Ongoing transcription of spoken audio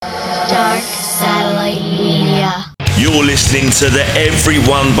listening to the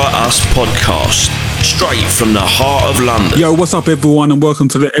Everyone But Us podcast, straight from the heart of London. Yo, what's up, everyone, and welcome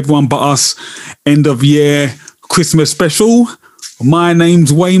to the Everyone But Us end of year Christmas special. My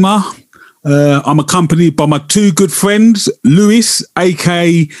name's Waymer. I'm accompanied by my two good friends, Lewis,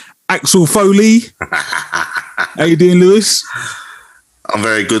 aka Axel Foley. How you doing, Lewis? I'm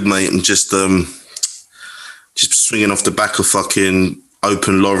very good, mate. I'm just swinging off the back of fucking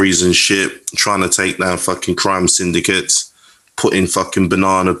open lorries and shit, trying to take down fucking crime syndicates, putting fucking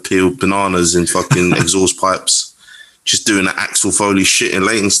bananas in fucking exhaust pipes, just doing the Axel Foley shit in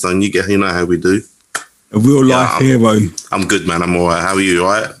Leytonstone. You know how we do. A real life hero. I'm good, man. I'm all right. How are you?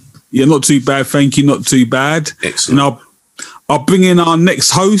 All right? Yeah, not too bad. Thank you. Not too bad. Excellent. And I'll bring in our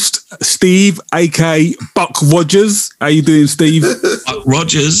next host, Steve, aka Buck Rogers. How you doing, Steve? Buck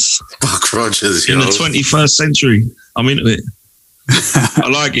Rogers. Buck Rogers, in the 21st century. I'm into it. I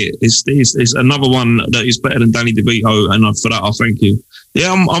like it. It's another one that is better than Danny DeVito, and for that I thank you.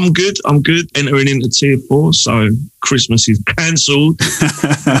 Yeah, I'm good. I'm good. Entering into tier 4, so Christmas is cancelled.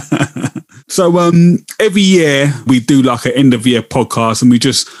 So every year we do like an end of year podcast, and we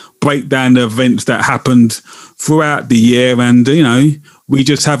just break down the events that happened throughout the year, and we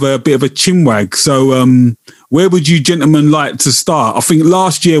just have a bit of a chinwag. So where would you gentlemen like to start? I think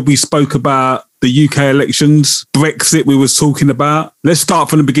last year we spoke about the UK elections, Brexit we was talking about. Let's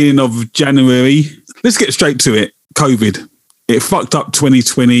start from the beginning of January. Let's get straight to it. COVID. It fucked up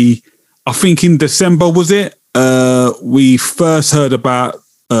 2020. I think in December, was it? We first heard about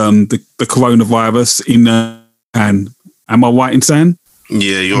the coronavirus in Wuhan. Am I right in saying?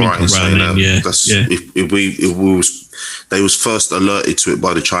 Yeah, you're right in saying that. Yeah. They was first alerted to it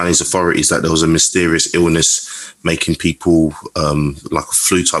by the Chinese authorities that there was a mysterious illness making people, like a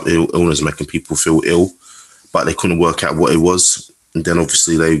flu-type illness, making people feel ill, but they couldn't work out what it was. And then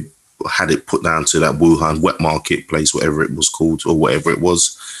obviously they had it put down to that Wuhan wet market place, whatever it was called, or whatever it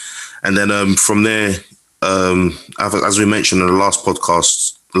was. And then from there, as we mentioned in the last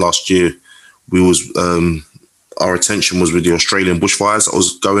podcast last year, our attention was with the Australian bushfires that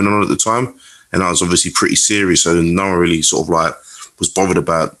was going on at the time. And that was obviously pretty serious. So no one really sort of like was bothered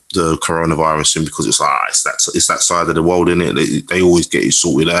about the coronavirus thing, because it's like, it's that side of the world, isn't it? They always get it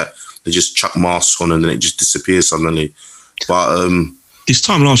sorted out. They just chuck masks on and then it just disappears suddenly. But this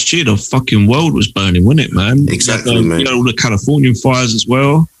time last year, the fucking world was burning, wasn't it, man? Exactly, man. You had all the Californian fires as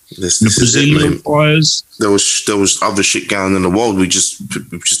well. The Brazilian fires. There was other shit going on in the world. We just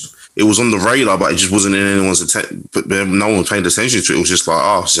it was on the radar, but it just wasn't in anyone's attention. But no one paid attention to it. It was just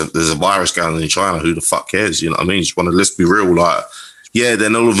like, there's a virus going on in China. Who the fuck cares? You know what I mean? Let's be real. Like, yeah.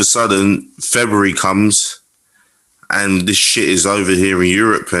 Then all of a sudden, February comes, and this shit is over here in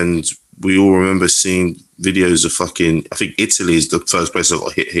Europe, and we all remember seeing videos of fucking. I think Italy is the first place that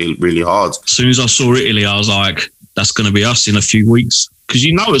got hit here really hard. As soon as I saw Italy, I was like, that's going to be us in a few weeks. Because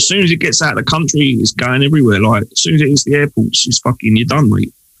as soon as it gets out of the country, it's going everywhere. Like, as soon as it hits the airports, you're done,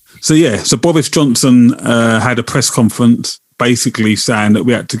 mate. So Boris Johnson had a press conference basically saying that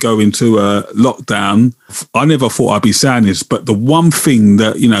we had to go into a lockdown. I never thought I'd be saying this, but the one thing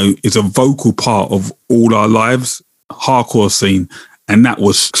that, is a vocal part of all our lives, hardcore scene, and that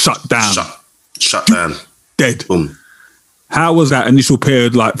was shut down. Shut down. Dead. Boom. How was that initial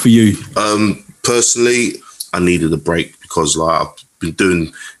period like for you? Personally, I needed a break because I've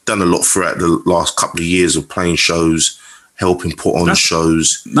been done a lot throughout the last couple of years of playing shows, helping put on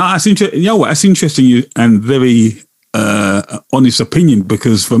shows. No, that's interesting. You know what? That's interesting and very honest opinion,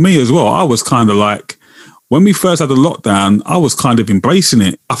 because for me as well, I was kind of like, when we first had the lockdown, I was kind of embracing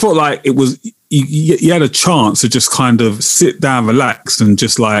it. I felt like it was, you had a chance to just kind of sit down, relax, and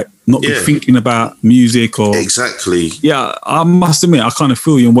just like not be thinking about music or... Exactly. Yeah, I must admit, I kind of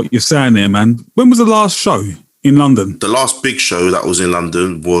feel you on what you're saying there, man. When was the last show in London? The last big show that was in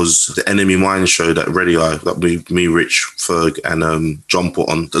London was the Enemy Mine show that Ready Eye, that me, Rich, Ferg and John put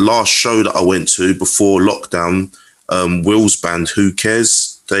on. The last show that I went to before lockdown, Will's band, Who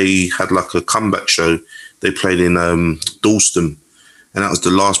Cares, they had like a comeback show. They played in Dalston, and that was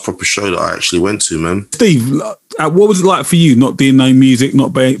the last proper show that I actually went to, man. Steve, what was it like for you not doing no music,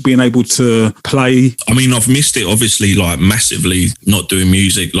 not being able to play? I mean, I've missed it, obviously, like massively, not doing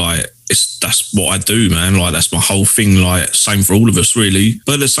music. Like, that's what I do, man. Like, that's my whole thing. Like, same for all of us, really.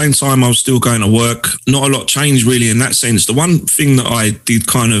 But at the same time, I was still going to work. Not a lot changed, really, in that sense. The one thing that I did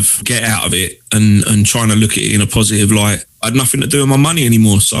kind of get out of it and trying to look at it in a positive light, I had nothing to do with my money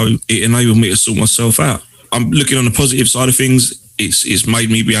anymore. So it enabled me to sort myself out. I'm looking on the positive side of things. It's made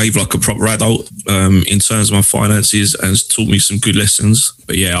me behave like a proper adult in terms of my finances, and it's taught me some good lessons.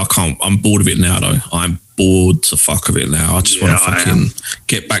 But yeah, I'm bored of it now, though. I'm bored to fuck of it now. I just want to fucking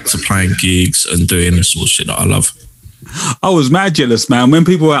get back to playing gigs and doing the sort of shit that I love. I was mad jealous, man. When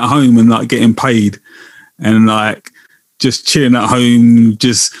people were at home and like getting paid and like just chilling at home,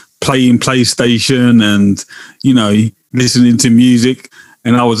 just playing PlayStation and, you know, listening to music,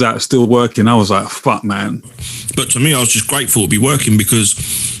 and I was out still working, I was like, fuck, man. But to me, I was just grateful to be working because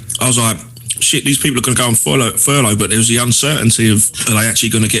I was like, shit, these people are going to go on furlough, but there was the uncertainty of, are they actually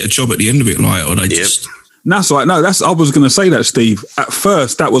going to get a job at the end of it? Like, or they just... And that's right. No, I was going to say that, Steve. At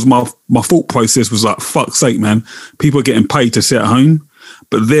first, that was my thought process was like, fuck's sake, man. People are getting paid to sit at home.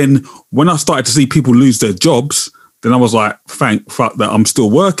 But then when I started to see people lose their jobs, then I was like, fuck that, I'm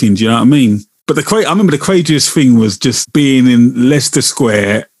still working. Do you know what I mean? But I remember the craziest thing was just being in Leicester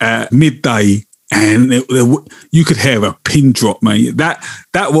Square at midday, and you could hear a pin drop, mate. That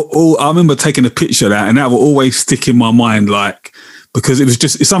were all. I remember taking a picture of that, and that will always stick in my mind, like, because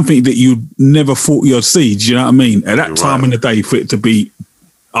it's something that you never thought you'd see. Do you know what I mean? At that time in the day, for it to be,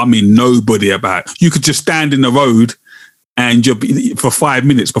 I mean, nobody about. You could just stand in the road and for 5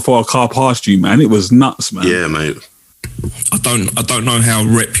 minutes before a car passed you, man. It was nuts, man. Yeah, mate. I don't know how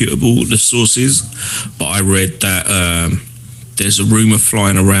reputable the source is, but I read that there's a rumour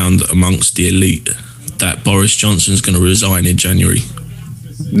flying around amongst the elite that Boris Johnson's going to resign in January.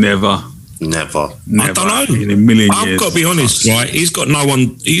 Never. I don't know. In a million years. I've got to be honest, right? He's got no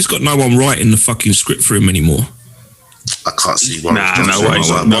one writing the fucking script for him anymore. I can't see Boris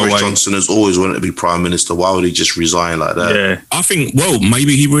Johnson. Boris Johnson has always wanted to be Prime Minister. Why would he just resign like that? Yeah. I think, well,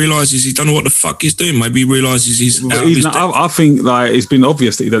 maybe he realises he don't know what the fuck he's doing. Maybe he realises he's out of his I think like it's been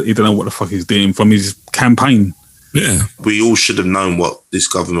obvious that he don't know what the fuck he's doing from his campaign. Yeah. We all should have known what this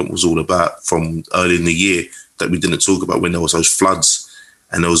government was all about from early in the year that we didn't talk about when there was those floods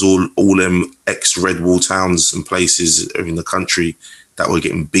and there was all them ex-Red Wall towns and places in the country that were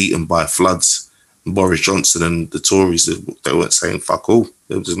getting beaten by floods. Boris Johnson and the Tories, they weren't saying fuck all.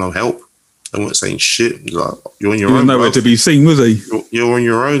 There was no help. They weren't saying shit. Like, you're on your own. He was nowhere to be seen, was he? You're on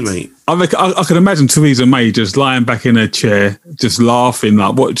your own, mate. I can imagine Theresa May just lying back in her chair, just laughing,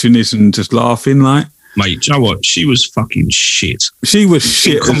 like watching this and just laughing, like. Mate, do you know what? She was fucking shit. She was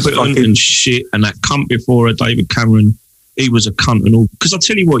shit. Incompetent and shit. And that cunt before her, David Cameron, he was a cunt and all. Because I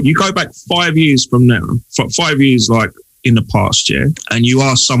tell you what, you go back 5 years from now, 5 years like in the past, yeah, and you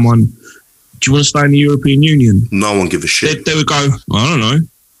ask someone, do you want to stay in the European Union? No one give a shit. They would go, I don't know.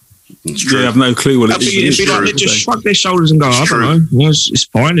 It's true. They have no clue what it is. It'd be like they just shrug their shoulders and go, I don't know. Well, it's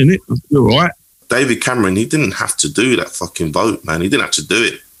fine, isn't it? You're right. David Cameron, he didn't have to do that fucking vote, man. He didn't have to do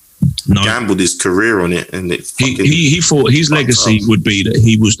it. No. He gambled his career on it, and it fucking. He thought his legacy would be that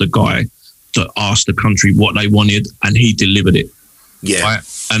he was the guy that asked the country what they wanted, and he delivered it. Yeah. Right?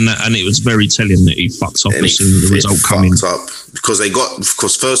 And it was very telling that he fucked up as soon as the result coming.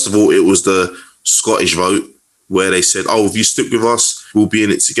 Because first of all, it was the Scottish vote where they said, "Oh, if you stick with us, we'll be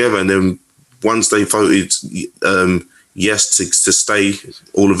in it together." And then once they voted yes to stay,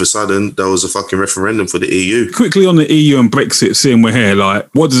 all of a sudden there was a fucking referendum for the EU. Quickly on the EU and Brexit, seeing we're here, like,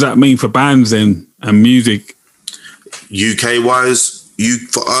 what does that mean for bands then and music? UK wise,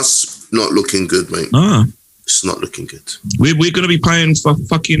 for us, not looking good, mate. Ah. It's not looking good. We're going to be paying for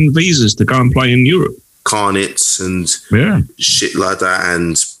fucking visas to go and play in Europe. Carnets and shit like that,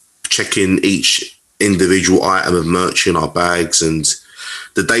 and checking each individual item of merch in our bags, and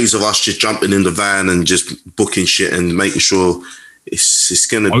the days of us just jumping in the van and just booking shit and making sure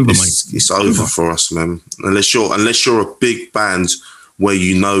it's over for us, man. Unless you're a big band where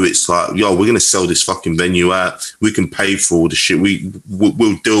you know it's like, yo, we're gonna sell this fucking venue out. We can pay for all the shit.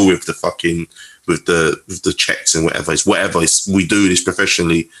 We'll deal with the fucking with the checks and whatever. We do this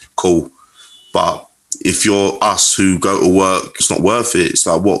professionally. Cool, but if you're us who go to work, it's not worth it. It's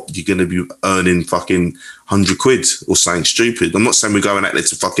like, what, you're going to be earning fucking 100 quid or something stupid. I'm not saying we're going out there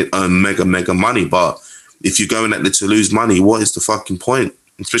to fucking earn mega money, but if you're going out there to lose money, what is the fucking point?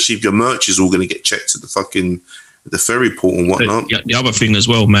 Especially if your merch is all going to get checked at the ferry port and whatnot. The other thing as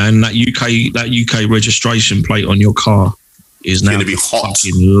well, man, that UK registration plate on your car is now going to be hot.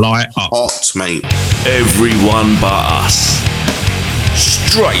 Light up. Hot, mate. Everyone but us.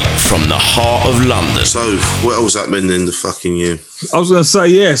 Straight from the heart of London. So, what else happened in the fucking year? I was going to say,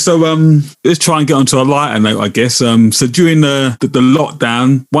 yeah. So, let's try and get onto a lighter note, I guess. So, during the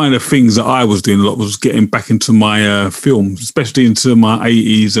lockdown, one of the things that I was doing a lot was getting back into my films, especially into my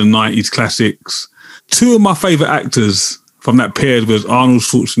 80s and 90s classics. Two of my favourite actors from that period was Arnold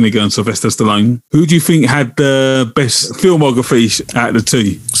Schwarzenegger and Sylvester Stallone. Who do you think had the best filmography out of the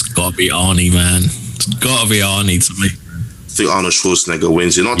two? It's got to be Arnie, man. It's got to be Arnie to me. I think Arnold Schwarzenegger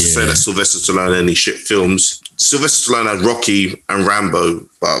wins it. Not to say that Sylvester Stallone had any shit films. Sylvester Stallone had Rocky and Rambo,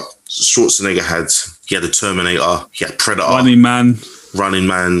 but Schwarzenegger had the Terminator, he had Predator, Running Man,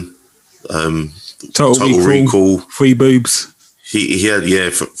 Total Recall, Free Boobs. He had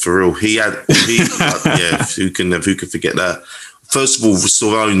for real. Who can forget that? First of all,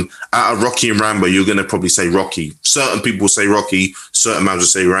 Stallone, out of Rocky and Rambo, you're gonna probably say Rocky. Certain people will say Rocky, certain man will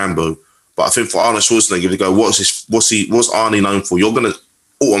say Rambo. But I think for Arnold Schwarzenegger, if you go, what's Arnie known for? You're gonna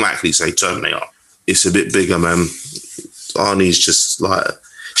automatically say Terminator. It's a bit bigger, man. Arnie's just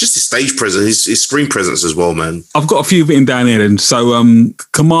his stage presence, his screen presence as well, man. I've got a few written down here then. So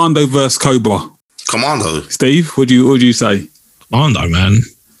Commando versus Cobra. Commando. Steve, what do you say? Commando, man.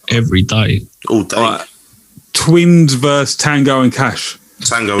 Every day. All day. Right. Twins versus Tango and Cash.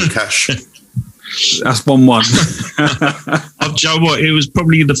 Tango and Cash. That's 1-1. Do you know what? It was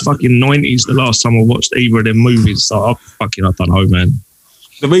probably the fucking 90s the last time I watched either of them movies. So I don't know, man.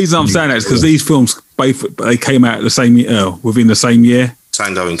 The reason I'm saying that is because these films they came out the same year, within the same year.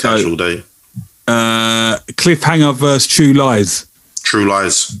 Tango and Cash all day. Cliffhanger versus True Lies. True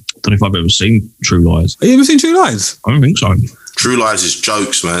Lies. I don't know if I've ever seen True Lies. Have you ever seen True Lies? I don't think so. True Lies is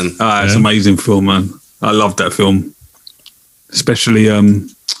jokes, man. It's an amazing film, man. I love that film. Especially,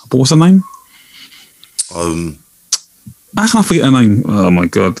 what's her name? I can't forget her name. Oh my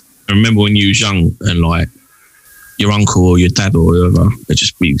God. I remember when you was young and like your uncle or your dad or whoever, they'd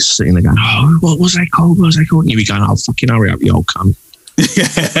just be sitting there going, oh, what was that called? And you'd be going, oh, fucking hurry up, you old cunt.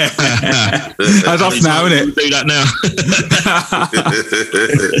 That's off now, isn't it? Do that now.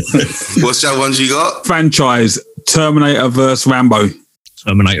 What's that ones you got? Franchise, Terminator versus Rambo.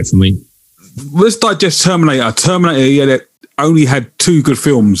 Terminator for me. Let's digest Terminator. Terminator, that only had 2 good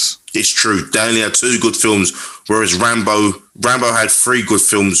films. It's true. They only had 2 good films, whereas Rambo had 3 good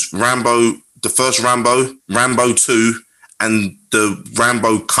films. Rambo, the first Rambo, Rambo 2, and the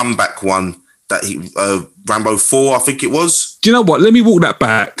Rambo comeback one that Rambo 4, I think it was. Do you know what? Let me walk that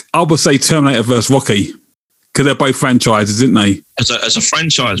back. I would say Terminator versus Rocky, because they're both franchises, isn't they? As a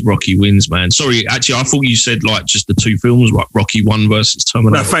franchise, Rocky wins, man. Sorry, actually, I thought you said like just the 2 films, like Rocky 1 versus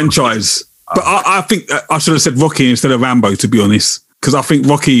Terminator. No, franchise. But I think I should have said Rocky instead of Rambo, to be honest, because I think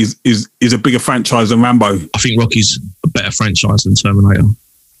Rocky is a bigger franchise than Rambo. I think Rocky's a better franchise than Terminator.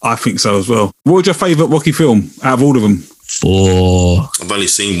 I think so as well. What was your favourite Rocky film out of all of them? 4. I've only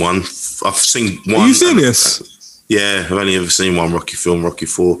seen one. I've seen one. Are you serious? Yeah, I've only ever seen one Rocky film, Rocky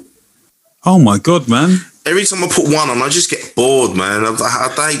 4. Oh my God, man. Every time I put one on, I just get bored, man.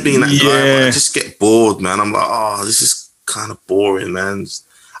 I hate being that guy, but I just get bored, man. I'm like, oh, this is kind of boring, man.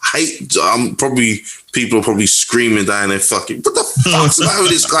 People are probably screaming down there, fucking, what the fuck's the matter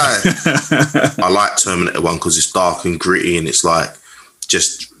with this guy? I like Terminator 1 because it's dark and gritty and it's like,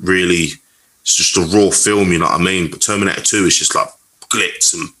 it's just a raw film, you know what I mean? But Terminator 2 is just like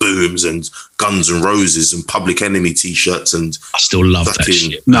glitz and booms and Guns and Roses and Public Enemy t-shirts and I still love that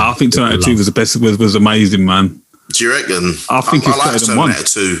shit. No, I think Terminator 2 was the best. Was amazing, man. Do you reckon? I think it's better than 1. Terminator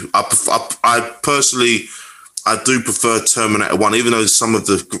 2. I personally, I do prefer Terminator 1, even though some of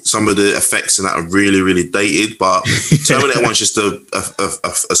the effects in that are really, really dated. But Terminator 1 is just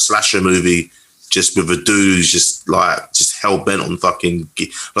a slasher movie, just with a dude who's just hell bent on fucking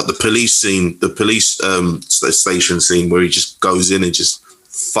like the police scene, the police station scene where he just goes in and just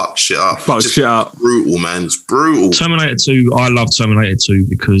fucks shit up. Brutal, man. It's brutal. Terminator 2, I love Terminator 2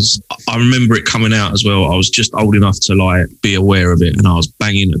 because I remember it coming out as well. I was just old enough to like be aware of it, and I was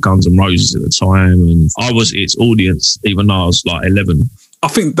banging at Guns N' Roses at the time, and I was its audience even though I was like 11. I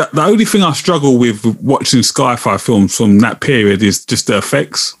think that the only thing I struggle with watching sci-fi films from that period is just the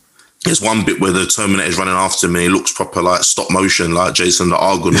effects. There's one bit where the Terminator's running after me. It looks proper like stop motion, like Jason the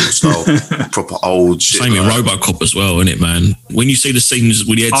Argonaut style, proper old shit. Same in RoboCop as well, isn't it, man? When you see the scenes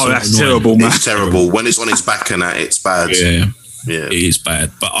with the head, that's terrible, man. It's terrible. When it's on its back and that, it's bad. Yeah, it is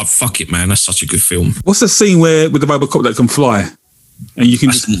bad. But fuck it, man. That's such a good film. What's the scene with the RoboCop that can fly, and you can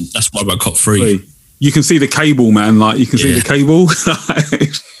that's RoboCop 3. You can see the cable, man. Like you can see the cable.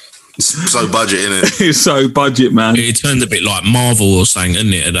 It's so budget, isn't it? It's so budget, man. It turned a bit like Marvel or something,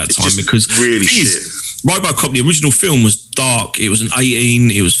 isn't it, at that time? Because really shit. RoboCop, the original film, was dark. It was an 18.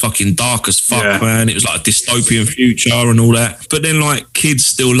 It was fucking dark as fuck, man. It was like a dystopian future and all that. But then, like, kids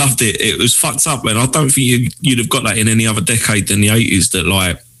still loved it. It was fucked up, man. I don't think you'd have got that in any other decade than the 80s. That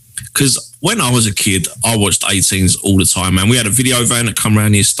like, because when I was a kid, I watched 18s all the time, man. We had a video van that come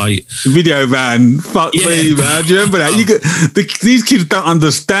around the estate. Video van, fuck me, man. Do you remember that? These kids don't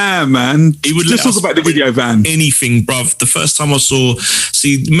understand, man. He would just talk about the video van. Anything, bruv. The first time I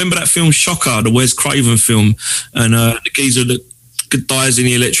remember that film Shocker, the Wes Craven film, and the geezer that dies in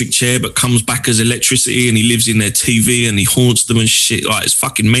the electric chair but comes back as electricity, and he lives in their TV and he haunts them and shit. Like, it's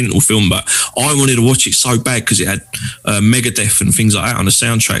fucking mental film, but I wanted to watch it so bad because it had Megadeth and things like that on the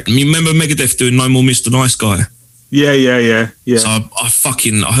soundtrack. And you remember Megadeth doing No More Mr. Nice Guy? Yeah. So I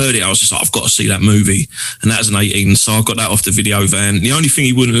heard it. I was just like, I've got to see that movie. And that was an 18. So I got that off the video van. The only thing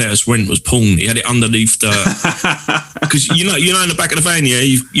he wouldn't let us rent was porn. He had it underneath the, because you know, in the back of the van, yeah,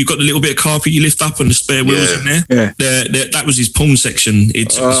 you've got the little bit of carpet you lift up and the spare wheels in there. Yeah. That was his porn section.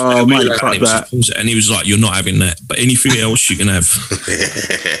 It's and he was like, you're not having that. But anything else you can have. Do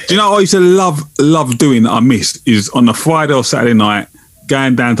you know what I used to love doing that I missed is on a Friday or Saturday night,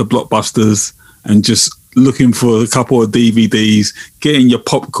 going down to Blockbusters and just looking for a couple of DVDs, getting your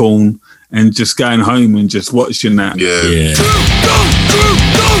popcorn and just going home and just watching that. Yeah.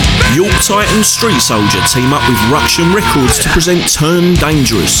 York Titan Street Soldier team up with Ruction Records to present Turn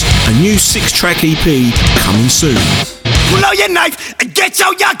Dangerous, a new 6-track EP coming soon. Pull out your knife and get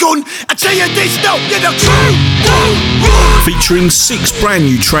out your gun. I tell you this now, you're the Featuring 6 brand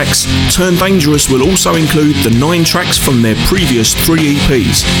new tracks, Turn Dangerous will also include the 9 tracks from their previous 3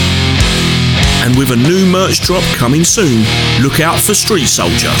 EPs. And with a new merch drop coming soon, look out for Street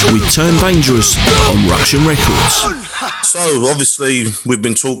Soldier with Turn Dangerous on Ruction Records. So obviously we've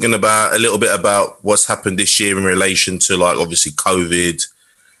been talking about a little bit about what's happened this year in relation to like obviously COVID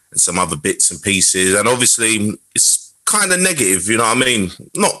and some other bits and pieces. And obviously it's kind of negative, you know what I mean?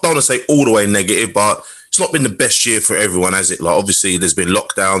 Don't want to say all the way negative, but it's not been the best year for everyone, has it? Like obviously there's been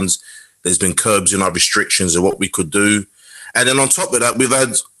lockdowns, there's been curbs in our restrictions of what we could do. And then on top of that, we've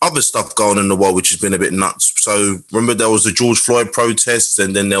had other stuff going in the world, which has been a bit nuts. So remember there was the George Floyd protests,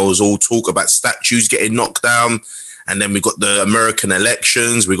 and then there was all talk about statues getting knocked down. And then we got the American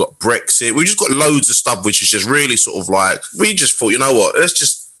elections, we got Brexit. We just got loads of stuff, which is just really sort of like, we just thought, you know what, let's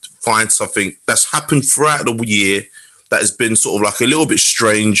just find something that's happened throughout the year that has been sort of like a little bit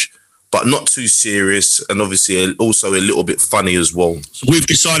strange, but not too serious, and obviously also a little bit funny as well. So we've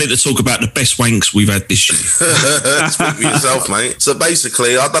decided to talk about the best wanks we've had this year. Speak for yourself, mate. So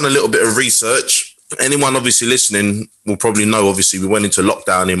basically, I've done a little bit of research. Anyone obviously listening will probably know, obviously, we went into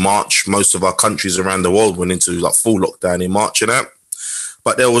lockdown in March. Most of our countries around the world went into like full lockdown in March and that.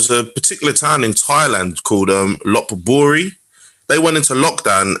 But there was a particular town in Thailand called Lopburi. They went into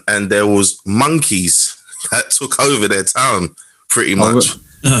lockdown and there was monkeys that took over their town pretty much.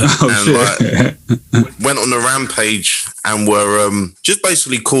 Went on a rampage and were just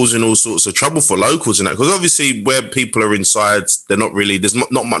basically causing all sorts of trouble for locals and that, because obviously where people are inside, there's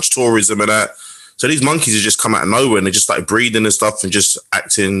not much tourism and that, so these monkeys have just come out of nowhere and they just started breeding and stuff and just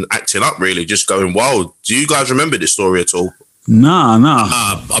acting up, really, just going wild. Do you guys remember this story at all? Nah.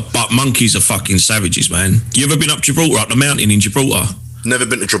 But monkeys are fucking savages, man. You ever been up Gibraltar, up the mountain in Gibraltar? Never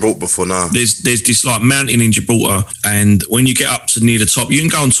been to Gibraltar before, no. There's this like mountain in Gibraltar, and when you get up to near the top, you can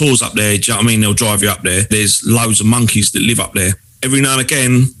go on tours up there. Do you know what I mean? They'll drive you up there. There's loads of monkeys that live up there. Every now and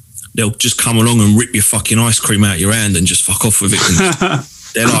again, they'll just come along and rip your fucking ice cream out your hand and just fuck off with it.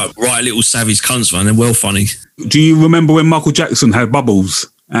 They're like right little savage cunts, man. They're well funny. Do you remember when Michael Jackson had Bubbles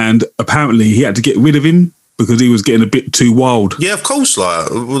and apparently he had to get rid of him because he was getting a bit too wild? Yeah, of course.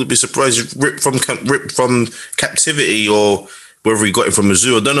 Like, I wouldn't be surprised if ripped from captivity or whether he got it from a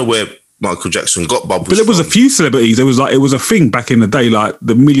zoo. I don't know where Michael Jackson got Bubbles. But there was a few celebrities. It was a thing back in the day, like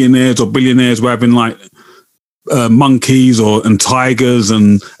the millionaires or billionaires were having like monkeys and tigers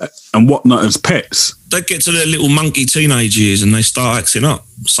and whatnot as pets. They get to their little monkey teenage years and they start acting up,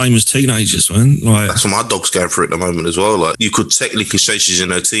 same as teenagers, man. Like, that's what my dog's going through at the moment as well. Like, you could technically say she's in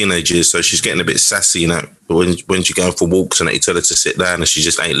her teenage years, so she's getting a bit sassy, you know. But when she's going for walks and you tell her to sit down and she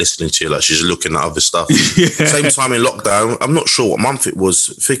just ain't listening to you, like she's looking at other stuff. Yeah. Same time in lockdown, I'm not sure what month it was.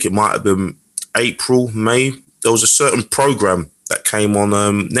 I think it might have been April, May. There was a certain program that came on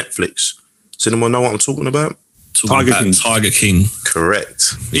Netflix. Does anyone know what I'm talking about? Tiger King.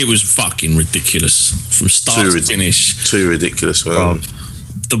 Correct. It was fucking ridiculous from start to finish. Too ridiculous, man.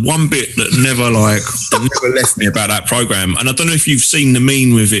 The one bit that never left me about that program, and I don't know if you've seen the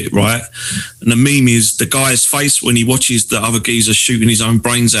meme with it, right? And the meme is the guy's face when he watches the other geezer shooting his own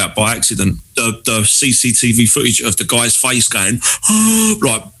brains out by accident. The CCTV footage of the guy's face going, oh,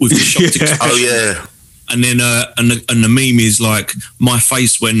 like with the shocked expression. Oh yeah. And then and the meme is like my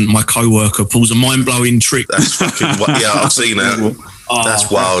face when my coworker pulls a mind-blowing trick. That's fucking yeah, I've seen that. That's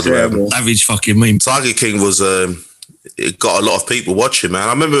wild, man. Savage fucking meme. Tiger King was it got a lot of people watching, man.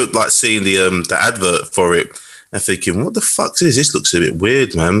 I remember like seeing the advert for it and thinking, what the fuck is this? This looks a bit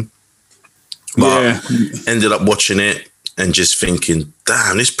weird, man. But ended up watching it and just thinking,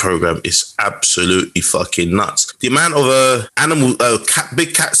 damn, this program is absolutely fucking nuts. The amount of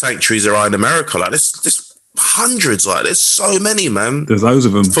big cat sanctuaries there are in America, like there's hundreds, like there's so many, man. There's loads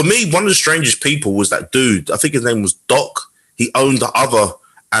of them. For me, one of the strangest people was that dude. I think his name was Doc. He owned the other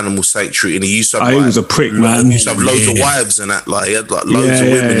animal sanctuary, and he used to have, he was a prick, man. He used to have loads of wives and that. Like, he had like loads of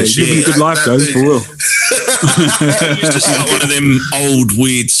women and shit. Living a good life, though, for real. He was just like one of them old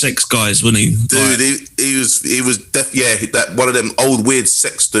weird sex guys, wasn't he? Dude, he was that one of them old weird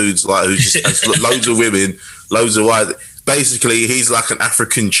sex dudes, like, who just has loads of women, loads of wives. Basically, he's like an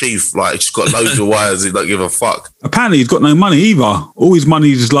African chief. Like, he's got loads of wives. He don't give a fuck. Apparently, he's got no money either. All his money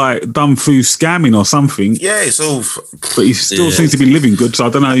is like done through scamming or something. Yeah, it's all. But he still seems to be living good. So I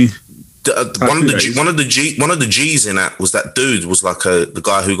don't know. One of the G's in that was that dude was like the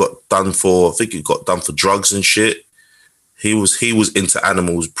guy who got done for. I think he got done for drugs and shit. He was into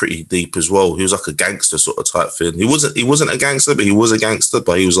animals pretty deep as well. He was like a gangster sort of type thing. He wasn't a gangster, but he was a gangster.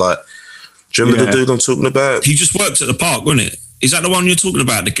 But he was like. Do you remember the dude I'm talking about? He just worked at the park, wasn't it? Is that the one you're talking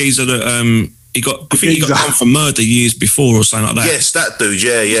about? The geezer that he got done for murder years before or something like that. Yes, that dude.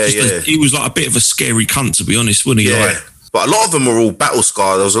 Yeah. He was like a bit of a scary cunt, to be honest, wasn't he? Yeah, like, but a lot of them were all battle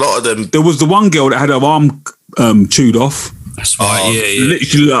scarred. There was a lot of them. There was the one girl that had her arm chewed off. That's right. Yeah.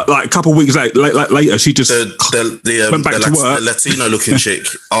 Literally, like a couple of weeks later, she just went back to work. The Latino looking chick.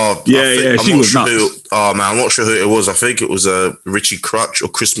 Oh, yeah, she was nuts. I'm not sure who it was. I think it was Richie Crutch or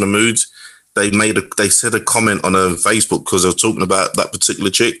Chris Mahmood. They said a comment on Facebook because they were talking about that particular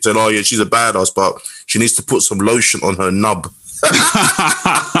chick. Said, "Oh yeah, she's a badass, but she needs to put some lotion on her nub."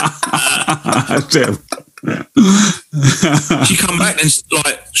 She come back and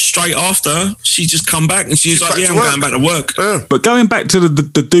like straight after she just come back and she's like, "Yeah, I'm going back to work." Yeah. But going back to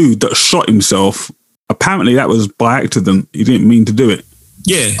the dude that shot himself, apparently that was by accident. He didn't mean to do it.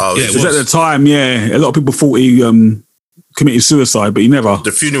 Yeah, it was. At the time, a lot of people thought he committed suicide, but he never.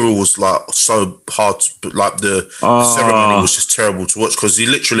 The funeral was like so hard, like the ceremony was just terrible to watch because he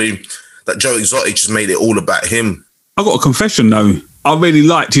literally, that Joe Exotic just made it all about him. I got a confession though. I really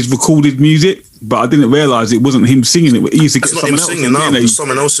liked his recorded music, but I didn't realise it wasn't him singing it. He used to get someone else singing. No, it was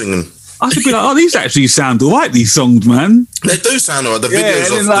someone else singing. I should be like, these actually sound alright, these songs, man. They do sound alright. The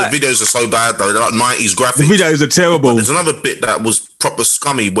videos are so bad though. They're like 90s graphics. The videos are terrible. But there's another bit that was proper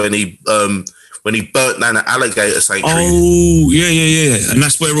scummy when he burnt down an alligator sanctuary. Oh, yeah. And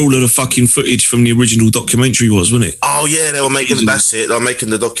that's where all of the fucking footage from the original documentary was, wasn't it? Oh, yeah, they were making, that's it. They were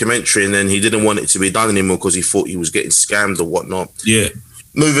making the documentary and then he didn't want it to be done anymore because he thought he was getting scammed or whatnot. Yeah.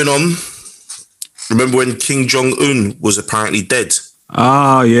 Moving on. Remember when Kim Jong-un was apparently dead?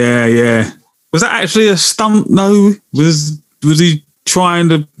 Oh, yeah. Was that actually a stunt, though? Was he trying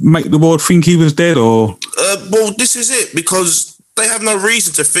to make the world think he was dead, or? Well, this is it, because they have no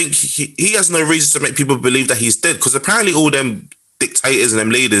reason to think he has no reason to make people believe that he's dead, because apparently all them dictators and them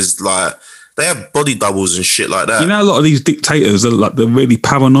leaders, like, they have body doubles and shit like that. You know, a lot of these dictators are like, they're really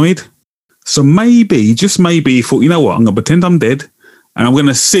paranoid. So maybe, just maybe, he thought, you know what, I'm going to pretend I'm dead and I'm going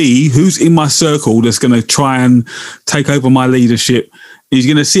to see who's in my circle that's going to try and take over my leadership. He's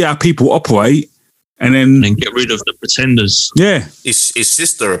going to see how people operate and then get rid of the pretenders. Yeah. His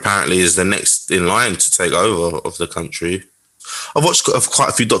sister apparently is the next in line to take over of the country. I've watched quite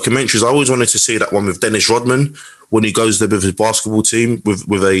a few documentaries. I always wanted to see that one with Dennis Rodman when he goes there with his basketball team, with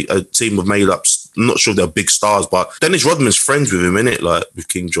a team of made-ups. I'm not sure if they're big stars, but Dennis Rodman's friends with him, innit? Like, with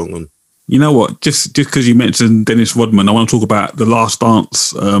Kim Jong-un. You know what? Just because you mentioned Dennis Rodman, I want to talk about The Last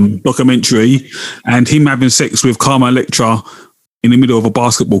Dance documentary and him having sex with Karma Electra in the middle of a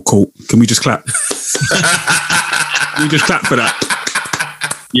basketball court. Can we just clap? Can we just clap for that?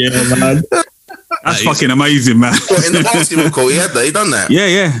 Yeah, man. That's fucking amazing, man. What, in the basketball court, he done that?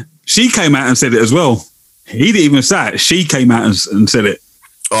 Yeah. She came out and said it as well. He didn't even say it. She came out and said it.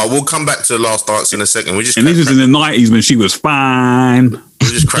 Oh, we'll come back to The Last Dance in a second. This was in the 90s when she was fine.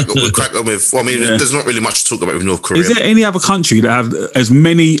 We'll just crack on with. Well, I mean, there's not really much to talk about with North Korea. Is there any other country that have as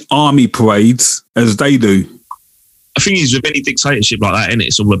many army parades as they do? I think it's with any dictatorship like that, innit?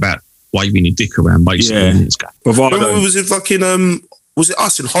 It's all about waving your dick around, basically. Yeah. Was it fucking, was it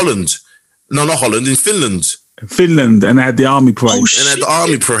us in Holland? No, not Holland, in Finland. Finland, and they had the army parade. Oh, shit. And they had the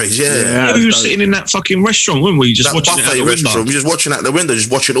army parade, yeah. We were sitting in that fucking restaurant, weren't we? Just watching it out the window. We were just watching out the window,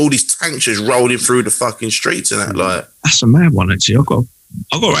 just watching all these tanks just rolling through the fucking streets and that, like. That's a mad one, actually. I've got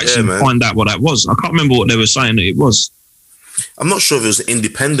to actually find out what that was. I can't remember what they were saying that it was. I'm not sure if it was an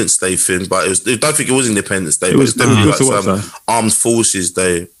Independence Day thing, but I don't think it was Independence Day. It was definitely like some Armed Forces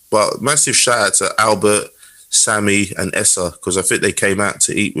Day. But massive shout out to Albert, Sammy, and Essa, because I think they came out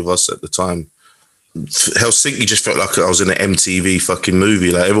to eat with us at the time. Helsinki just felt like I was in an MTV fucking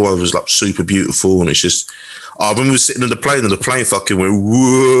movie. Like, everyone was like super beautiful, and it's just. When we were sitting in the plane, and the plane fucking went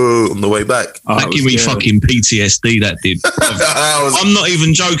whoa on the way back. That gave me fucking PTSD. That did. I'm not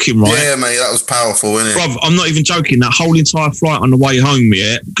even joking, right? Yeah, mate, that was powerful, wasn't it? Bruv, I'm not even joking. That whole entire flight on the way home,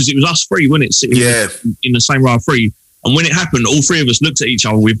 because it was us three, wasn't it? Sitting in the same row of three. And when it happened, all three of us looked at each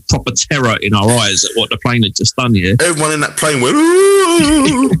other with proper terror in our eyes at what the plane had just done here. Everyone in that plane went,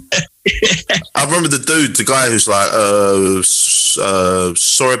 ooh. I remember the guy who's like,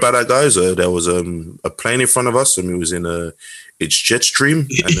 sorry about that, guys. There was a plane in front of us and it was in its jet stream.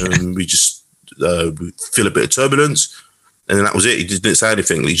 And we just we feel a bit of turbulence. And then that was it. He just didn't say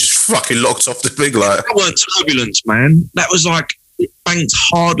anything. He just fucking locked off the thing. Like, that weren't turbulence, man. That was like, it banked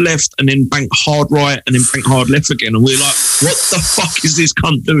hard left and then banked hard right and then banked hard left again. And we're like, what the fuck is this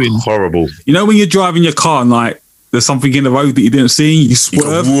cunt doing? Horrible. You know when you're driving your car and like there's something in the road that you didn't see, you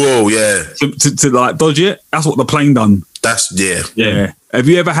swerve. Whoa, yeah. To like dodge it. That's what the plane done. That's yeah. Have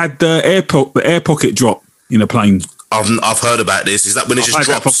you ever had the air pocket drop in a plane? I've heard about this. Is that when it just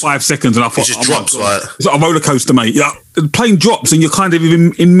drops for 5 seconds and I thought it just drops like it's like a roller coaster, mate. Yeah, the plane drops and you're kind of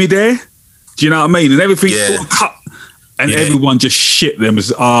in midair. Do you know what I mean? And everything sort of cut, and everyone just shit them.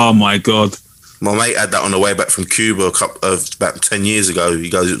 Oh my god. My mate had that on the way back from Cuba about 10 years ago. He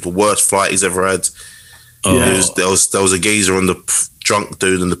goes, it's the worst flight he's ever had. There was a geezer on the drunk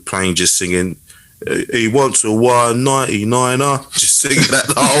dude in the plane just singing, he wants a 199er, just singing that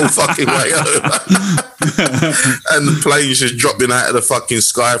the whole fucking way over. And the plane's just dropping out of the fucking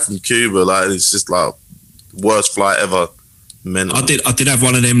sky from Cuba. Like, it's just like worst flight ever. Mental. I did have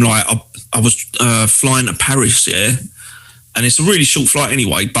one of them. Like, I was flying to Paris, and it's a really short flight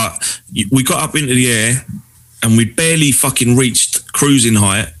anyway. But we got up into the air, and we barely fucking reached cruising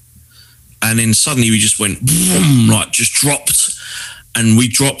height, and then suddenly we just went boom, like just dropped. And we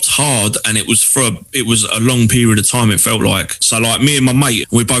dropped hard, and it was a long period of time. It felt like so. Like me and my mate,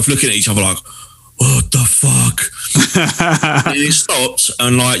 we both looking at each other like, "What the fuck?" And it stopped,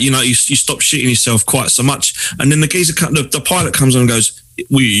 and like you stop shitting yourself quite so much. And then the geezer, the pilot comes on and goes,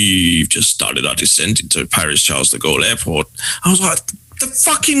 "We've just started our descent into Paris Charles de Gaulle Airport." I was like, the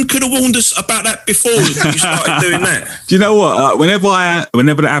fucking could have warned us about that before you started doing that. Do you know what? Whenever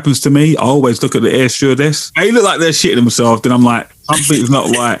that happens to me, I always look at the air stewardess. They look like they're shitting themselves, then I'm like, something's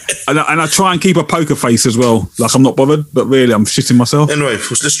not right. And I try and keep a poker face as well. Like I'm not bothered, but really I'm shitting myself. Anyway,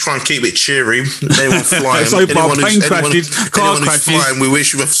 let's try and keep it cheery. Anyone flying, so far, plane crashes, car crashes. Flying, we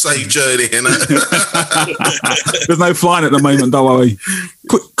wish you a safe journey. You know? There's no flying at the moment, don't worry.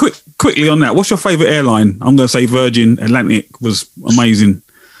 Quickly on that, what's your favourite airline? I'm going to say Virgin Atlantic was amazing.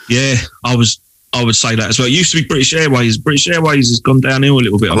 Yeah, I would say that as well. It used to be British Airways. British Airways has gone downhill a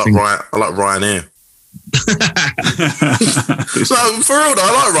little bit, I think. I like Ryanair. So, for real though,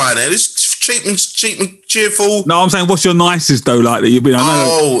 I like Ryanair. It's cheap and cheerful. No, I'm saying, what's your nicest though? Like that you've been. In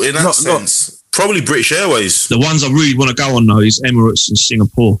that sense, probably British Airways. The ones I really want to go on though is Emirates and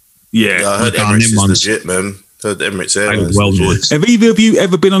Singapore. Yeah, I heard Emirates is legit, man. Heard Emirates Airways. Well, have either of you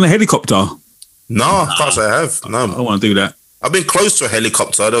ever been on a helicopter? No, I can't say I have. No, I want to do that. I've been close to a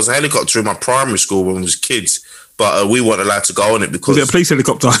helicopter. There was a helicopter in my primary school when we was kids, but we weren't allowed to go on it because... Was it a police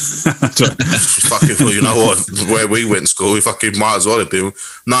helicopter? Fucking, well, you know what? Where we went to school, we fucking might as well have been.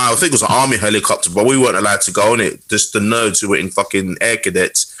 No, I think it was an army helicopter, but we weren't allowed to go on it. Just the nerds who were in fucking air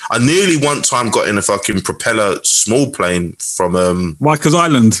cadets. I nearly one time got in a fucking propeller small plane from... Rikers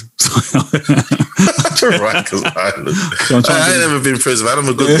Island. Rikers Island. I ain't never been in prison, man. I'm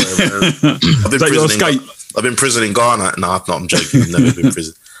a good boy, man. I've been in prison in Ghana. No, I'm joking. I've never been in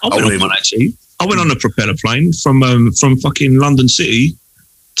prison. I went on one, actually. I went on a propeller plane from fucking London City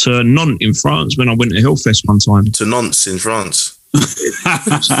to Nantes in France when I went to Hellfest one time. To Nantes in France.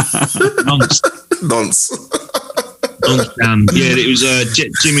 Nantes. Down. Yeah, it was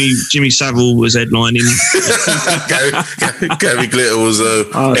Jimmy Savile was headlining. Gary Glitter was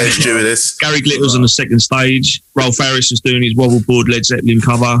air stewardess. Gary Glitter was on the second stage. Ralph Harris was doing his Wobbleboard Led Zeppelin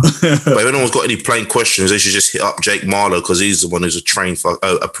cover. But if anyone's got any plane questions, they should just hit up Jake Marlowe because he's the one who's trained for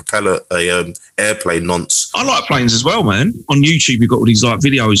a propeller, airplane nonce. I like planes as well, man. On YouTube, you've got all these like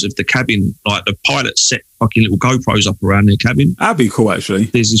videos of the cabin, like the pilots set fucking little GoPros up around their cabin. That'd be cool, actually.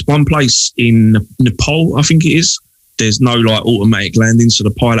 There's this one place in Nepal, I think it is. There's no like automatic landing, so the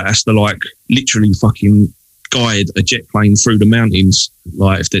pilot has to like literally fucking guide a jet plane through the mountains.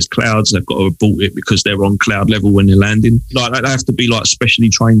 Like if there's clouds, they've got to abort it because they're on cloud level when they're landing. Like they have to be like specially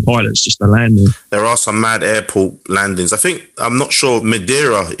trained pilots just to land there. There are some mad airport landings. I'm not sure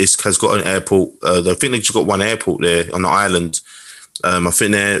Madeira has got an airport. I think they've just got one airport there on the island. I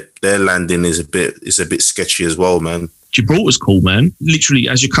think their landing is a bit sketchy as well, man. Gibraltar's cool, man. Literally,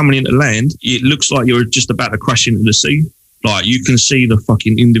 as you're coming into land, it looks like you're just about to crash into the sea. Like, you can see the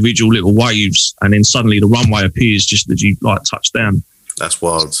fucking individual little waves, and then suddenly the runway appears just as you, like, touch down. That's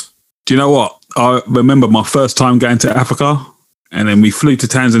wild. Do you know what? I remember my first time going to Africa, and then we flew to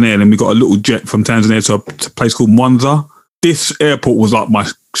Tanzania, and then we got a little jet from Tanzania to a place called Mwanza. This airport was like my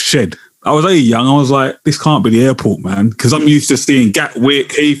shed. I was only young. I was like, this can't be the airport, man. Because I'm used to seeing Gatwick,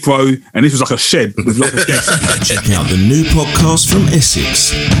 Heathrow, and this was like a shed with lots of guests. Check out the new podcast from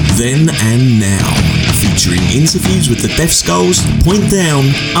Essex, Then and Now, featuring interviews with the Deaf Skulls, Point Down,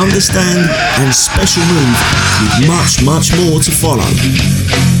 Understand, and Special Move, with much, much more to follow.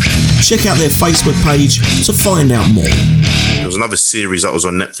 Check out their Facebook page to find out more. There was another series that was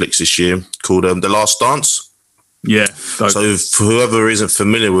on Netflix this year called The Last Dance. Yeah. So for whoever isn't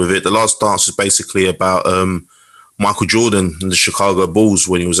familiar with it, The Last Dance is basically about Michael Jordan and the Chicago Bulls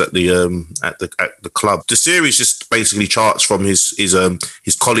when he was at the club. The series just basically charts from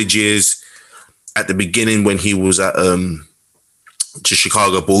his college years at the beginning when he was at the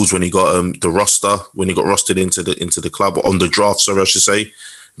Chicago Bulls, when he got the roster, when he got rostered into the club on the draft, sorry, I should say.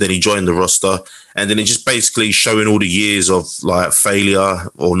 Then he joined the roster, and then it just basically showing all the years of like failure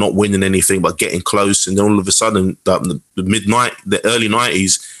or not winning anything, but getting close. And then all of a sudden, the early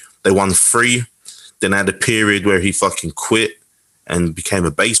 90s, they won 3. Then had a period where he fucking quit and became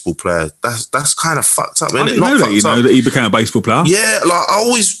a baseball player. That's kind of fucked up, isn't it? Not fucked up. That he became a baseball player. Yeah, like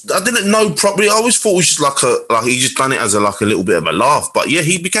I didn't know properly. I always thought it was just like he just done it as a little bit of a laugh. But yeah,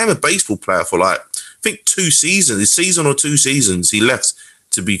 he became a baseball player for I think 2 seasons, a season or 2 seasons. He left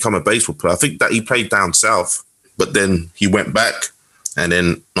to become a baseball player. I think that he played down south, but then he went back, and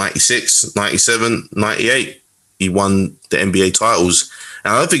then 96, 97, 98, he won the NBA titles.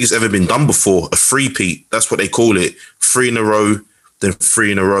 And I don't think it's ever been done before, a three-peat. That's what they call it. 3 in a row, then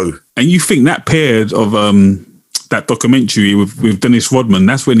 3 in a row. And you think that period of that documentary with Dennis Rodman,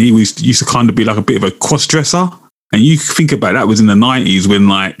 that's when he used to kind of be like a bit of a cross-dresser? And you think about that was in the 90s when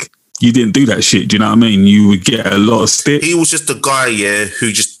you didn't do that shit, do you know what I mean? You would get a lot of stick. He was just a guy,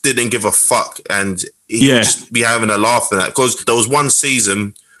 who just didn't give a fuck, and he'd just be having a laugh at that. Because there was one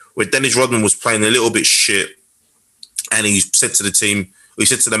season where Dennis Rodman was playing a little bit shit, and he said to the team, he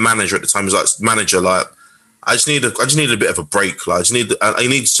said to the manager at the time, he was like, manager, I just need a bit of a break. I need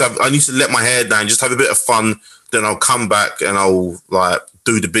to let my hair down, just have a bit of fun. Then I'll come back and I'll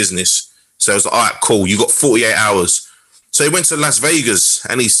do the business. So I was like, all right, cool. You got 48 hours. So he went to Las Vegas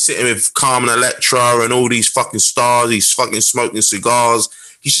and he's sitting with Carmen Electra and all these fucking stars. He's fucking smoking cigars.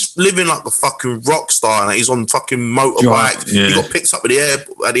 He's just living like a fucking rock star. And he's on fucking motorbike. Yeah. He got picked up at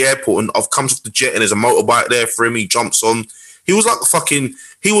the airport, and I've come to the jet and there's a motorbike there for him. He jumps on. He was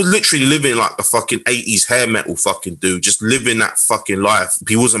he was literally living like a fucking 80s hair metal fucking dude, just living that fucking life.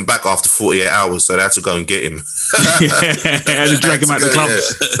 He wasn't back after 48 hours, so they had to go and get him. They had to drag him out the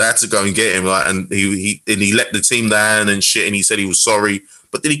clubs. Yeah, they had to go and get him, and he let the team down and shit, and he said he was sorry.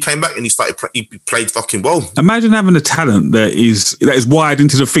 But then he came back and he played fucking well. Imagine having a talent that is wired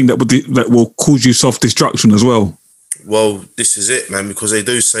into the thing that will cause you self-destruction as well. Well, this is it, man, because they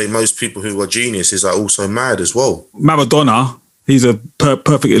do say most people who are geniuses are also mad as well. Maradona, he's a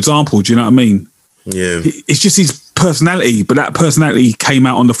perfect example. Do you know what I mean? Yeah. It's just his personality, but that personality came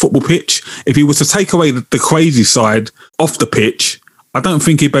out on the football pitch. If he was to take away the crazy side off the pitch, I don't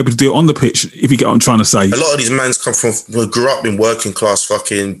think he'd be able to do it on the pitch, if you get what I'm trying to say. A lot of these mans grew up in working class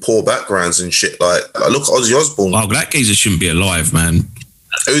fucking poor backgrounds and shit. Like look at Ozzy Osbourne. Oh, that geezer shouldn't be alive, man.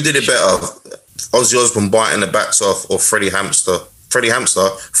 Who did it better? Ozzy Osbourne biting the backs off, or Freddie Hamster? Freddie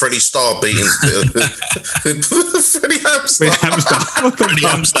Starr beating Freddie Hamster. Freddie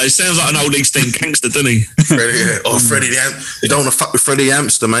Hamster. It sounds like an old East End gangster, doesn't he? Freddie the Hamster. You don't want to fuck with Freddie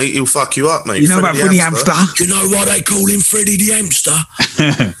Hamster, mate. He'll fuck you up, mate. You know about Freddie Hamster? You know why they call him Freddie the Hamster?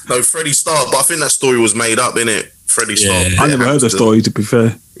 No, Freddie Starr. But I think that story was made up, innit? Freddie Starr. I never heard the story, to be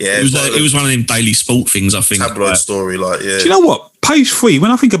fair. Yeah, it was one of them daily sport things, I think. Tabloid story, yeah. Do you know what? Page 3,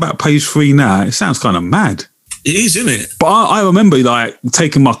 when I think about page 3 now, it sounds kind of mad. It is, isn't it? But I remember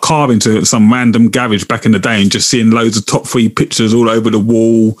taking my car into some random garage back in the day and just seeing loads of top 3 pictures all over the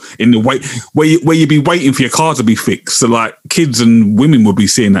wall in the where you'd be waiting for your car to be fixed. So kids and women would be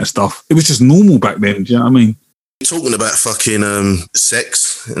seeing that stuff. It was just normal back then. Do you know what I mean? Talking about fucking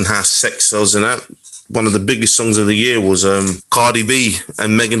sex and how sex sells and that. One of the biggest songs of the year was Cardi B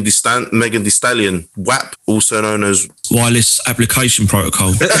and Megan Thee Stallion, WAP, also known as Wireless Application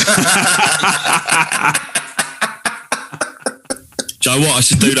Protocol. Joe, what? I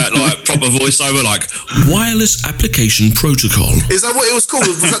should do that proper voiceover, Wireless Application Protocol. Is that what it was called?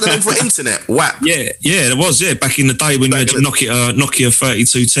 Was that the name for internet? WAP? Yeah, it was, back in the day when you had your Nokia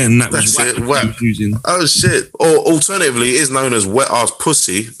 3210, that was WAP. Using. Oh, shit. Or alternatively, it is known as Wet Ass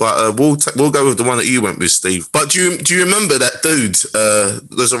Pussy, but we'll go with the one that you went with, Steve. But do you remember that dude?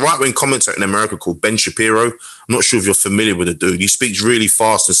 There's a right-wing commentator in America called Ben Shapiro. I'm not sure if you're familiar with the dude. He speaks really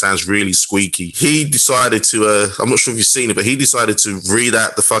fast and sounds really squeaky. He decided to, I'm not sure if you've seen it, but he decided to read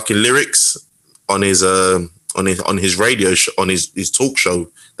out the fucking lyrics on his on his radio show, on his talk show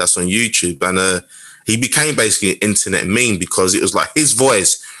that's on YouTube, and he became basically an internet meme because it was like his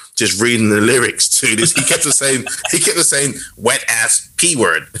voice just reading the lyrics to this. He kept saying wet ass P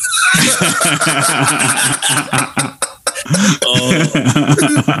word.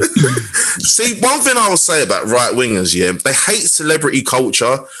 See, one thing I will say about right wingers, they hate celebrity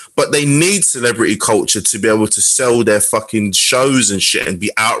culture, but they need celebrity culture to be able to sell their fucking shows and shit and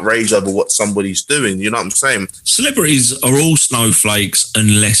be outraged over what somebody's doing. You know what I'm saying? Celebrities are all snowflakes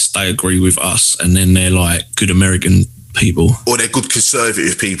unless they agree with us, and then they're like good American people, or they're good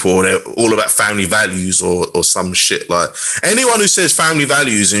conservative people, or they're all about family values or some shit. Like anyone who says family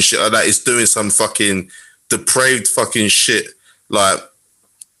values and shit like that is doing some fucking depraved fucking shit. Like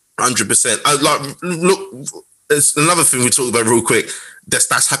 100%. Like, look, there's another thing we talked about real quick.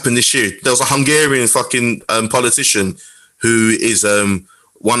 That's happened this year. There was a Hungarian fucking politician who is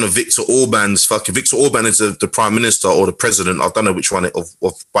one of Viktor Orban's fucking. Viktor Orban is the prime minister or the president. I don't know which one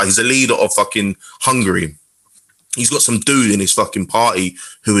but he's a leader of fucking Hungary. He's got some dude in his fucking party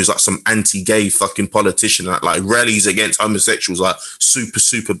who is like some anti-gay fucking politician that like rallies against homosexuals, like super,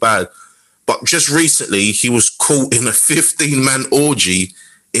 super bad. But just recently, he was caught in a 15-man orgy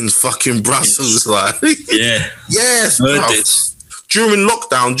in fucking Brussels. Like, yes, during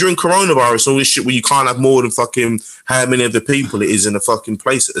lockdown, during coronavirus, all this shit where you can't have more than fucking how many of the people it is in a fucking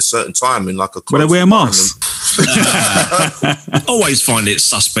place at a certain time in like a. But they wear masks. Always find it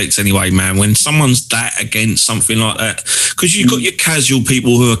suspect anyway, man, when someone's that against something like that, because you've got your casual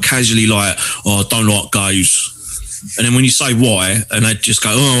people who are casually like, oh, I don't like gays. And then when you say why, and they just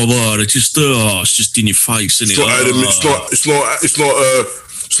go, oh, well, it's just in your face, isn't it?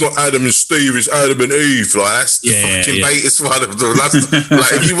 It's not Adam and Steve, it's Adam and Eve. Like that's the fucking latest one of them. That's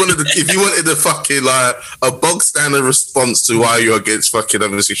like if you wanted the fucking like a bog standard response to why you're against fucking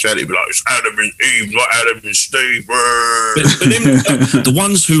homosexuality, be like it's Adam and Eve, not Adam and Steve. But then the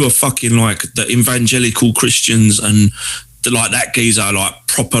ones who are fucking like the evangelical Christians and like that geezer, like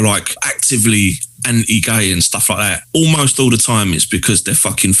proper, like actively anti-gay and stuff like that, almost all the time it's because they're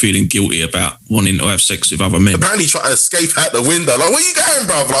fucking feeling guilty about wanting to have sex with other men. Apparently try to escape out the window. Like, where you going,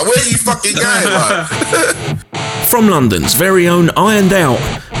 bruv? Like, where are you fucking going? Like? From London's very own Ironed Out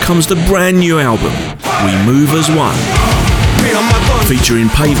comes the brand new album, We Move As One. Featuring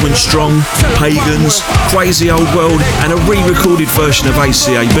Pavement Strong, Pagans, Crazy Old World and a re-recorded version of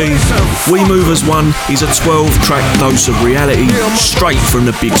ACAB, We Move As One is a 12-track dose of reality straight from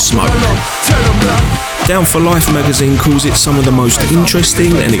the Big Smoke. Down for Life magazine calls it some of the most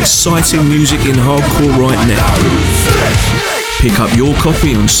interesting and exciting music in hardcore right now. Pick up your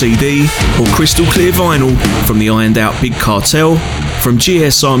copy on CD or crystal clear vinyl from the Ironed Out Big Cartel, from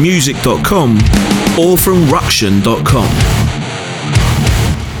gsrmusic.com or from ruction.com.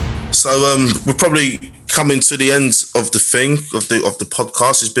 So we're probably coming to the end of the thing of the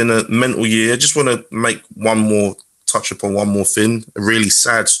podcast. It's been a mental year. I just want to make touch upon one more thing. A really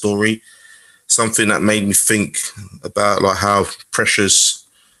sad story, something that made me think about like how precious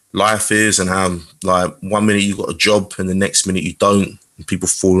life is and how like 1 minute you got a job and the next minute you don't, and people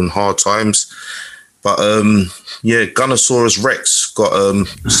fall in hard times. But Gunnosaurus Rex got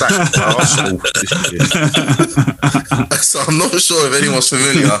sacked by Arsenal this year. So I'm not sure if anyone's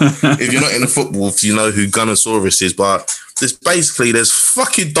familiar. If you're not in the football, if you know who Gunnosaurus is, but there's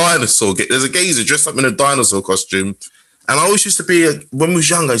fucking dinosaur. There's a geezer dressed up in a dinosaur costume, and I always used to be when we was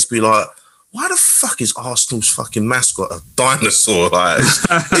younger, I used to be like, why the fuck is Arsenal's fucking mascot a dinosaur? Like,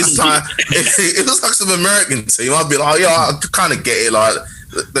 it's like it looks like some American team. I'd be like, yeah, I kind of get it. Like,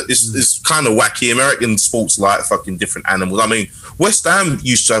 it's kind of wacky. American sports like fucking different animals. I mean, West Ham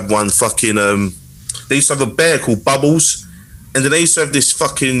used to have one fucking. They used to have a bear called Bubbles, and then they used to have this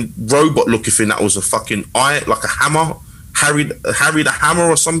fucking robot looking thing that was a fucking eye, like a hammer. Harry the Hammer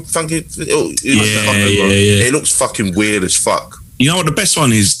or something. It looks fucking weird as fuck. You know what the best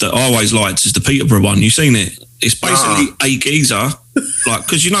one is that I always liked is the Peterborough one. You seen it? It's basically a geezer, like,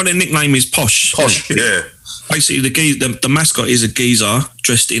 because you know their nickname is Posh. Posh, yeah. Basically, the mascot is a geezer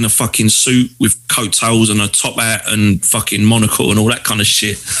dressed in a fucking suit with coattails and a top hat and fucking monocle and all that kind of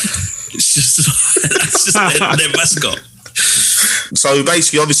shit. It's just their mascot. So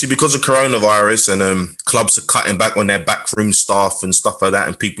basically, obviously, because of coronavirus and clubs are cutting back on their backroom staff and stuff like that,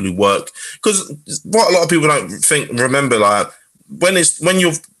 and people who work, because what a lot of people don't remember, like when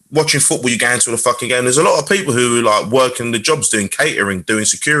you're watching football, you go into the fucking game. There's a lot of people who are like working the jobs, doing catering, doing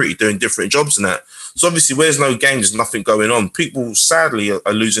security, doing different jobs and that. So obviously, where there's no game, there's nothing going on. People sadly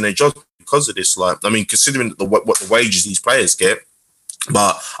are losing their jobs because of this. Like, I mean, considering what the wages these players get,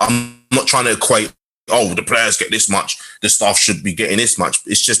 but I'm not trying to equate oh, the players get this much, the staff should be getting this much.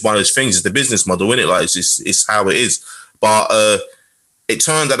 It's just one of those things. It's the business model, isn't it? Like it's how it is. But it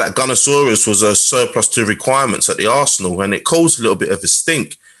turned out that Gunnersaurus was a surplus to requirements at the Arsenal, and it caused a little bit of a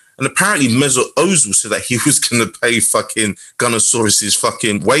stink. And apparently Mesut Ozil said that he was going to pay fucking Gunnersaurus's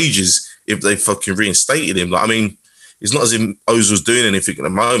fucking wages if they fucking reinstated him. Like, I mean, it's not as if Ozil's doing anything at the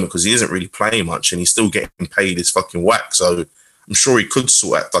moment because he isn't really playing much and he's still getting paid his fucking whack. So I'm sure he could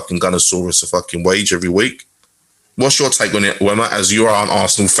sort out fucking Gunnersaurus a fucking wage every week. What's your take on it, Wemmer, as you are an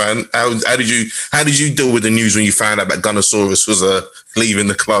Arsenal fan? How did you deal with the news when you found out that Gunnersaurus was leaving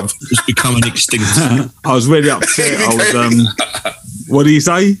the club? It's becoming extinct. I was really upset. What did you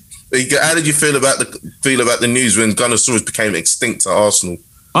say? How did you feel about the news when Gunnersaurus became extinct at Arsenal?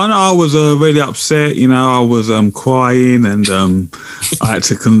 I know I was really upset. You know, I was crying, and I had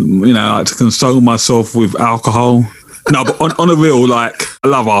to, I had to console myself with alcohol. No, but on a real, like, I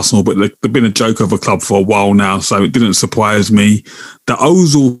love Arsenal, but they've been a joke of a club for a while now, so it didn't surprise me. The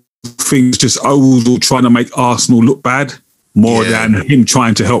Ozil thing's just Ozil trying to make Arsenal look bad more than him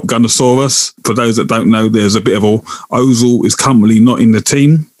trying to help Gunnersaurus. For those that don't know, there's a bit of Ozil is currently not in the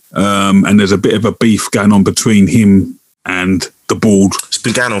team, and there's a bit of a beef going on between him and the board. It's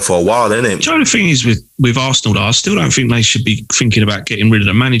been going on for a while, isn't it? Do you know the thing is with Arsenal, though, I still don't think they should be thinking about getting rid of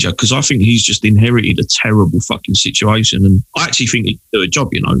the manager because I think he's just inherited a terrible fucking situation, and I actually think he can do a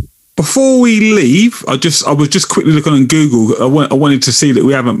job, you know. Before we leave, I was just quickly looking on Google. I wanted to see that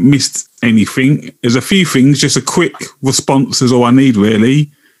we haven't missed anything. There's a few things, just a quick response is all I need,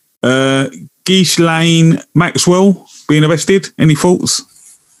 really. Ghislaine Maxwell being arrested. Any thoughts?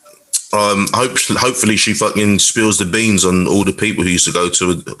 Hopefully she fucking spills the beans on all the people who used to go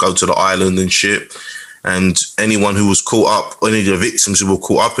to the island and shit, and anyone who was caught up, any of the victims who were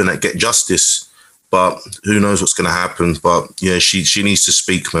caught up in that, get justice. But who knows what's going to happen? But yeah, she needs to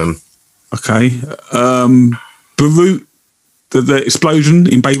speak, man. Okay. Beirut, the explosion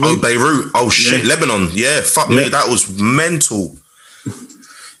in Beirut. Oh, Beirut. Oh shit, yeah. Lebanon. Yeah, fuck me, that was mental.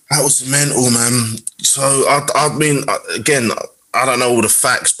 That was mental, man. So I mean, again, I don't know all the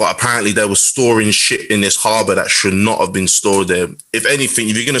facts, but apparently they were storing shit in this harbour that should not have been stored there. If anything,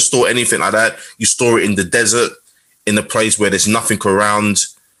 if you're going to store anything like that, you store it in the desert, in a place where there's nothing around.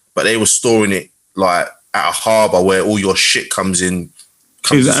 But they were storing it like at a harbour where all your shit comes in.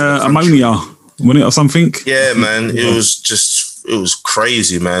 Is it ammonia, wasn't it, or something? Yeah, man. It was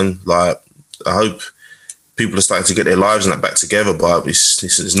crazy, man. Like, I hope people are starting to get their lives and that back together, but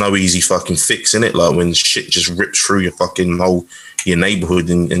it's no easy fucking fix, innit? Like when shit just rips through your fucking your neighborhood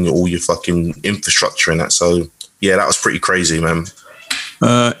and all your fucking infrastructure and that. So yeah, that was pretty crazy, man.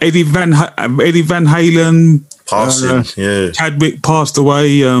 Eddie Van Halen passing, Chadwick passed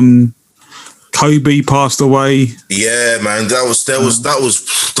away. Kobe passed away. Yeah, man, that was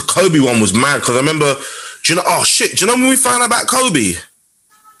the Kobe one was mad because I remember. Do you know when we found out about Kobe?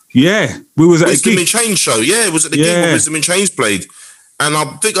 Yeah, we was at Wisdom in Chains show. Yeah, it was at the gig where Wisdom in Chains played. And I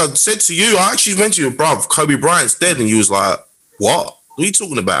think I said to you, I actually went to you, bruv, Kobe Bryant's dead. And you was like, what are you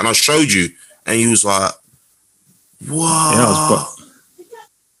talking about? And I showed you. And you was like, what?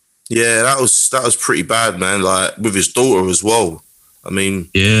 Yeah, that was pretty bad, man. Like, with his daughter as well. I mean,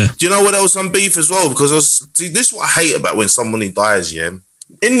 do you know what else? Some beef as well? Because this is what I hate about when somebody dies, yeah?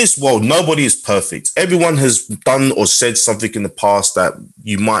 In this world, nobody is perfect. Everyone has done or said something in the past that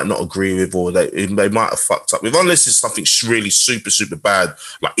you might not agree with or they might have fucked up with. Unless it's something really super, super bad,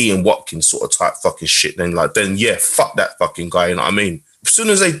 like Ian Watkins sort of type fucking shit, then yeah, fuck that fucking guy, you know what I mean? As soon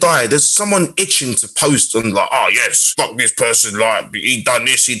as they die, there's someone itching to post and like, oh yes, fuck this person, like he done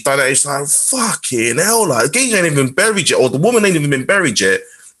this, he done that. It's like, fucking hell, like the guy ain't even buried yet, or the woman ain't even been buried yet,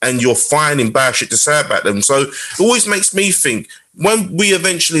 and you're finding bad shit to say about them. So it always makes me think, when we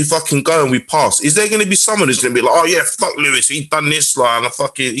eventually fucking go and we pass, is there going to be someone who's going to be like, oh yeah, fuck Lewis, he done this, like,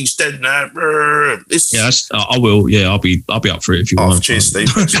 he's dead now. I will. Yeah, I'll be up for it if you want. Cheers, Steve.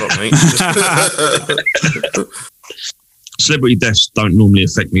 Thanks a lot, mate. Celebrity deaths don't normally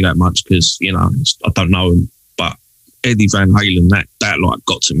affect me that much because, you know, I don't know him. But Eddie Van Halen, that like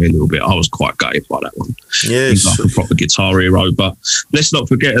got to me a little bit. I was quite gutted by that one. Yeah, he's like a proper guitar hero. But let's not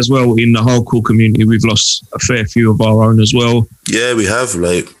forget as well, in the hardcore community, we've lost a fair few of our own as well. Yeah, we have,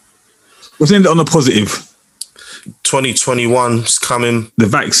 like. Let's end it on a positive. 2021's coming. The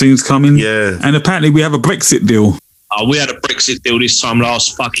vaccine's coming. Yeah. And apparently we have a Brexit deal. We had a Brexit deal this time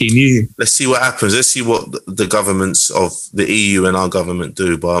last fucking year. Let's see what happens. Let's see what the governments of the EU and our government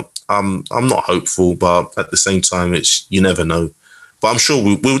do. But I'm not hopeful. But at the same time, you never know. But I'm sure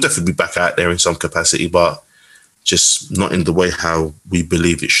we'll definitely be back out there in some capacity, but just not in the way how we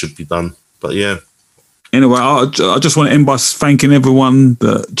believe it should be done. But yeah. Anyway, I just want to end by thanking everyone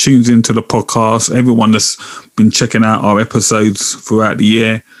that tunes into the podcast, everyone that's been checking out our episodes throughout the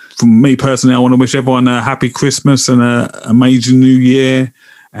year. From me personally, I want to wish everyone a happy Christmas and an amazing new year.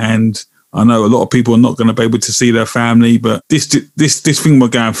 And I know a lot of people are not going to be able to see their family, but this thing we're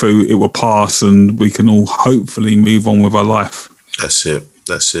going through, it will pass and we can all hopefully move on with our life. That's it.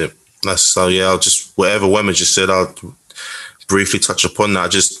 So, yeah, I'll just, whatever Wemmer just said, I'll briefly touch upon that. I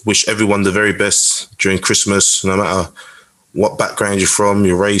just wish everyone the very best during Christmas, no matter what background you're from,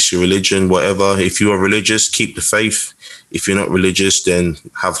 your race, your religion, whatever. If you are religious, keep the faith. If you're not religious, then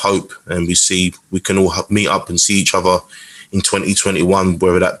have hope. And we can all meet up and see each other in 2021,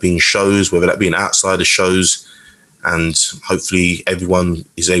 whether that be in shows, whether that be in outside of shows. And hopefully everyone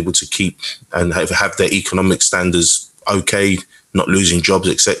is able to keep and have their economic standards okay, not losing jobs,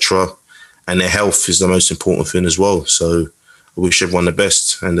 etc. And their health is the most important thing as well. So I wish everyone the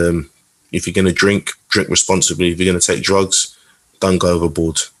best. And if you're going to drink responsibly. If you're going to take drugs, don't go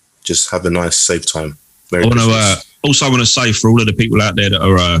overboard. Just have a nice, safe time. Merry Christmas. Also, I want to say for all of the people out there that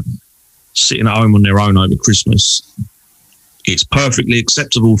are sitting at home on their own over Christmas, it's perfectly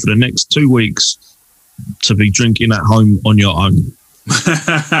acceptable for the next 2 weeks to be drinking at home on your own.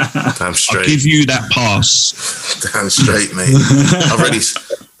 Damn straight. I'll give you that pass. Damn straight, mate.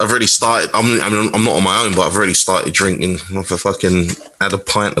 I've already started. I'm not on my own, but I've already started drinking. I've had a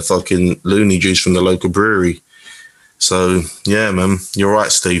pint of fucking Looney juice from the local brewery. So yeah, man, you're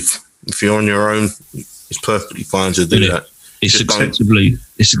right, Steve. If you're on your own, it's perfectly fine to do that.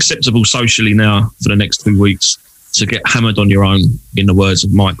 It's acceptable socially now for the next 2 weeks to get hammered on your own, in the words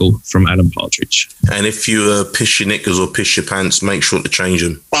of Michael from Alan Partridge. And if you piss your knickers or piss your pants, make sure to change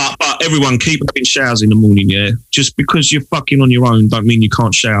them. But everyone, keep having showers in the morning, yeah? Just because you're fucking on your own don't mean you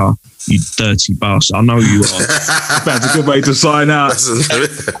can't shower, you dirty bastard. I know you are. That's a good way to sign out.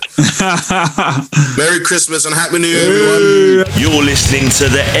 Merry Christmas and Happy New Year, everyone. You're listening to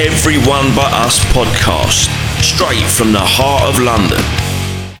the Everyone But Us podcast, straight from the heart of London.